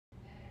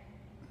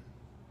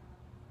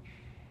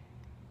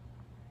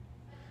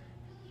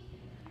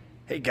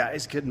Hey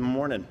guys, good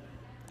morning.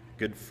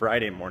 Good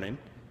Friday morning.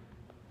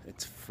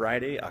 It's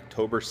Friday,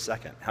 October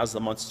 2nd. How's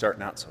the month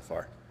starting out so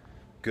far?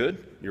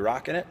 Good? You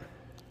rocking it?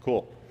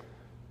 Cool.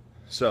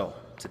 So,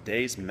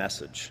 today's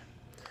message.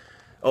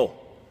 Oh,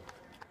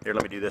 here,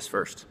 let me do this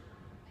first.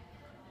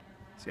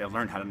 See, I've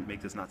learned how to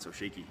make this not so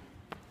shaky.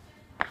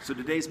 So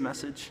today's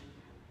message,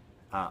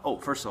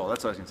 first of all,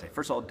 that's what I was going to say.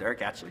 First of all, Derek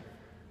Atchley,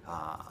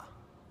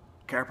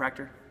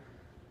 chiropractor,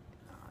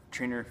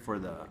 trainer for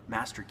the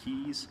Master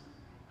Keys,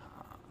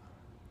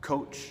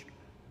 coach,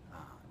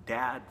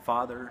 dad,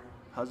 father,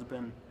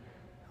 husband,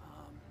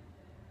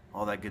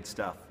 all that good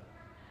stuff.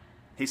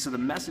 Hey, so the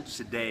message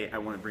today I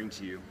want to bring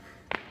to you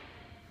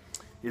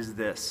is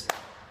this.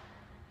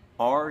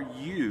 Are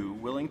you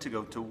willing to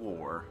go to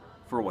war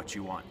for what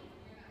you want?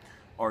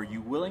 Are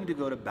you willing to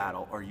go to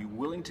battle? Are you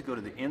willing to go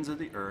to the ends of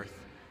the earth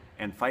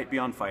and fight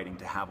beyond fighting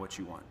to have what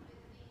you want?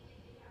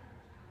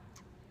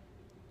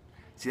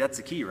 See, that's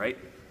the key, right?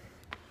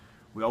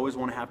 We always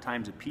want to have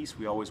times of peace.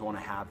 We always want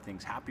to have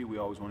things happy. We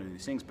always want to do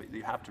these things. But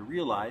you have to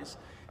realize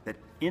that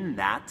in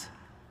that,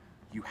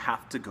 you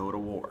have to go to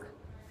war.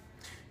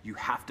 You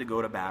have to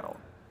go to battle.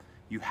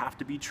 You have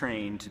to be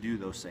trained to do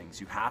those things.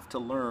 You have to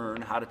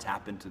learn how to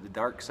tap into the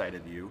dark side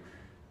of you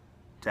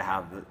to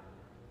have the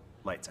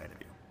light side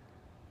of you.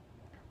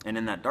 And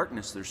in that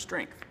darkness, there's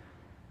strength.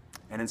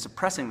 And in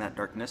suppressing that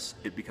darkness,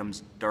 it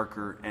becomes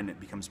darker and it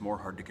becomes more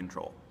hard to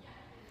control.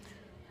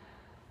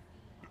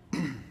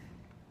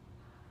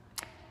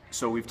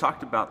 So we've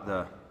talked about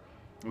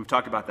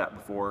that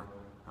before.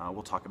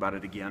 We'll talk about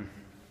it again.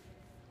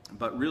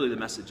 But really the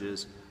message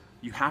is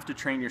you have to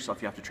train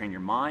yourself. You have to train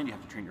your mind. You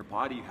have to train your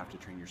body. You have to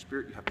train your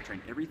spirit. You have to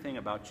train everything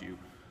about you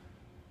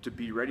to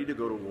be ready to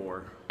go to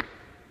war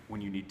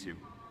when you need to.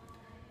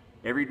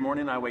 Every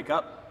morning I wake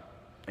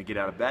up, I get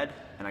out of bed,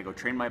 and I go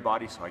train my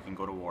body so I can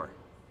go to war.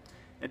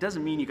 It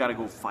doesn't mean you got to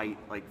go fight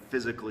like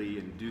physically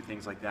and do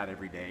things like that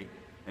every day.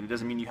 And it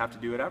doesn't mean you have to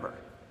do it ever.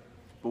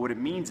 But what it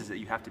means is that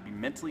you have to be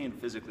mentally and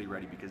physically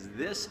ready because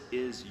this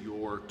is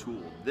your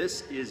tool.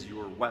 This is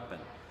your weapon.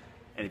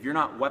 And if you're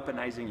not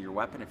weaponizing your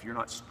weapon, if you're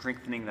not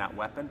strengthening that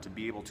weapon to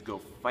be able to go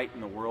fight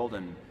in the world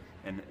and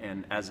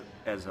as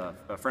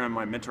a friend of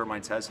mine, mentor of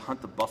mine says,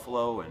 hunt the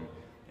buffalo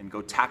and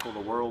go tackle the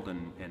world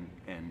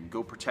and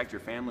go protect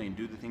your family and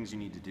do the things you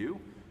need to do,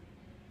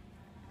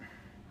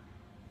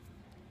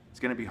 it's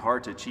going to be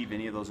hard to achieve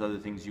any of those other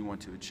things you want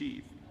to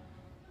achieve.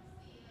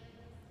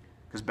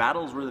 Because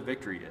battle is where the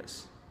victory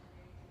is.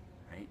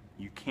 Right?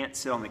 You can't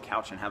sit on the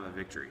couch and have a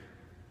victory.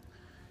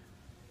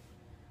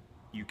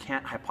 You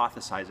can't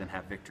hypothesize and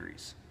have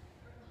victories.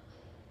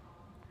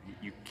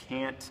 You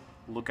can't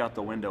look out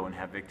the window and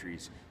have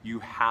victories. You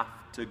have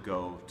to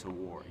go to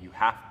war. You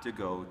have to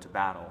go to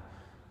battle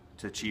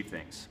to achieve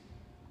things.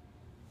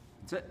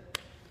 That's it.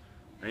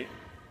 Right?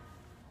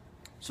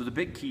 So the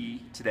big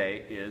key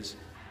today is,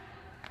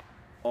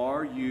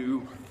 are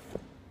you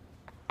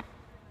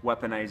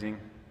weaponizing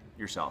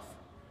yourself?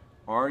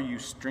 Are you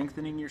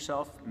strengthening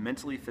yourself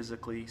mentally,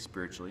 physically,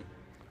 spiritually?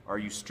 Are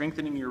you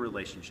strengthening your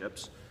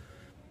relationships?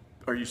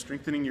 Are you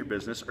strengthening your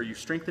business? Are you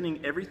strengthening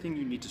everything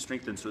you need to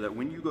strengthen so that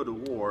when you go to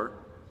war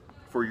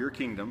for your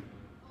kingdom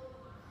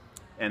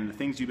and the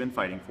things you've been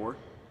fighting for,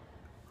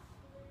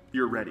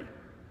 you're ready.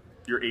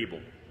 You're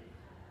able.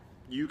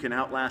 You can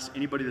outlast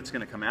anybody that's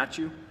going to come at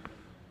you.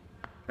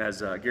 As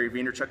Gary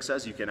Vaynerchuk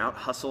says, you can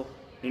out-hustle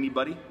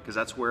anybody because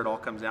that's where it all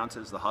comes down to,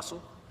 is the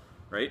hustle,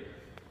 right?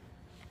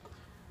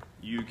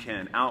 You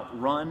can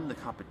outrun the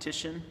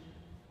competition.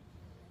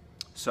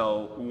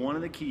 So one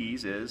of the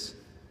keys is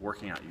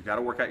working out. You've got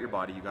to work out your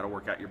body. You've got to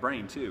work out your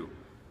brain too.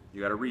 You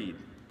got to read.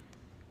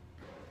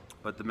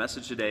 But the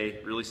message today,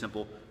 really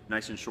simple,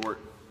 nice and short,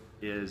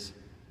 is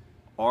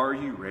are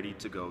you ready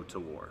to go to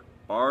war?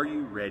 Are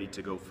you ready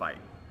to go fight?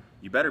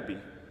 You better be.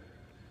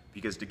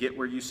 Because to get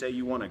where you say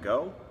you want to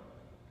go,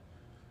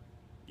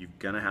 you're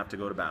going to have to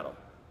go to battle.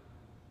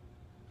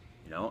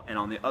 You know, and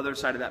on the other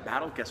side of that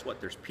battle, guess what?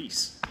 There's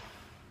peace.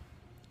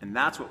 And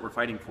that's what we're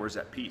fighting for, is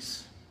that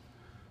peace.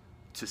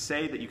 To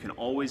say that you can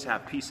always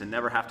have peace and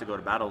never have to go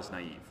to battle is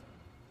naive.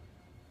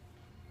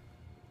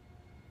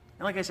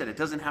 And like I said, it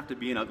doesn't have to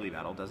be an ugly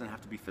battle. It doesn't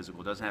have to be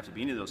physical. It doesn't have to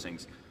be any of those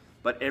things.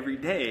 But every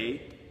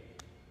day,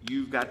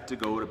 you've got to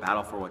go to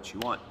battle for what you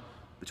want.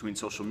 Between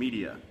social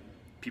media,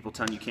 people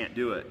telling you can't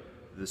do it,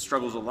 the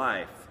struggles of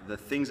life, the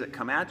things that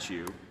come at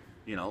you,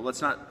 you know,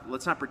 let's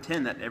not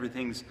pretend that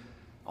everything's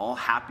all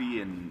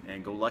happy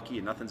and go lucky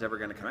and nothing's ever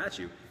going to come at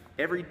you.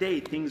 Every day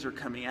things are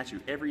coming at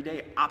you. Every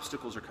day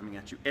obstacles are coming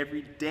at you.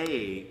 Every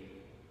day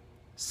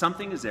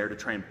something is there to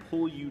try and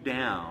pull you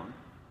down,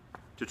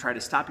 to try to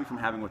stop you from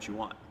having what you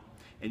want.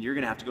 And you're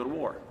going to have to go to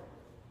war.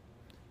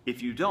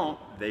 If you don't,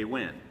 they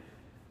win.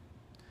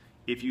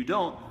 If you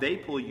don't, they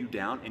pull you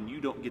down and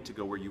you don't get to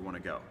go where you want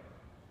to go.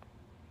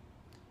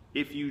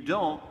 If you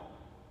don't,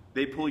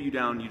 they pull you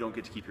down and you don't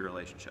get to keep your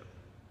relationship.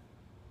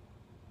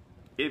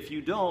 If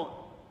you don't,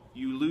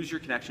 you lose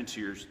your connection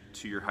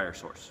to your higher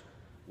source,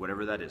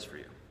 whatever that is for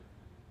you.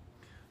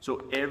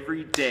 So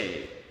every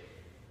day,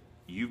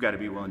 you've got to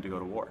be willing to go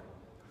to war.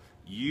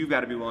 You've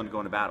got to be willing to go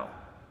into battle.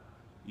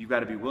 You've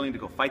got to be willing to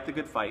go fight the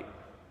good fight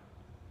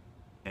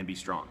and be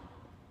strong.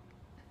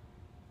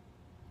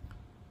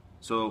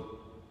 So,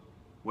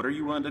 what are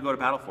you willing to go to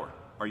battle for?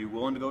 Are you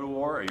willing to go to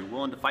war? Are you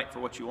willing to fight for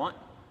what you want?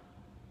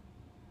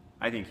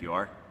 I think you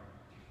are.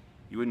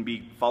 You wouldn't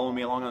be following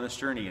me along on this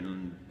journey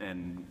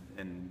and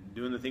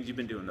doing the things you've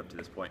been doing up to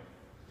this point.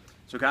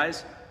 So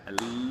guys, I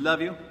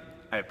love you.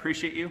 I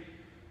appreciate you.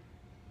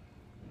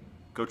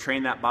 Go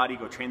train that body,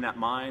 go train that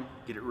mind,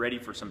 get it ready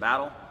for some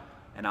battle,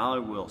 and I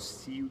will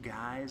see you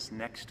guys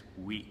next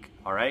week.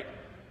 All right?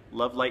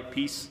 Love, light,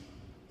 peace.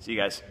 See you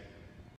guys.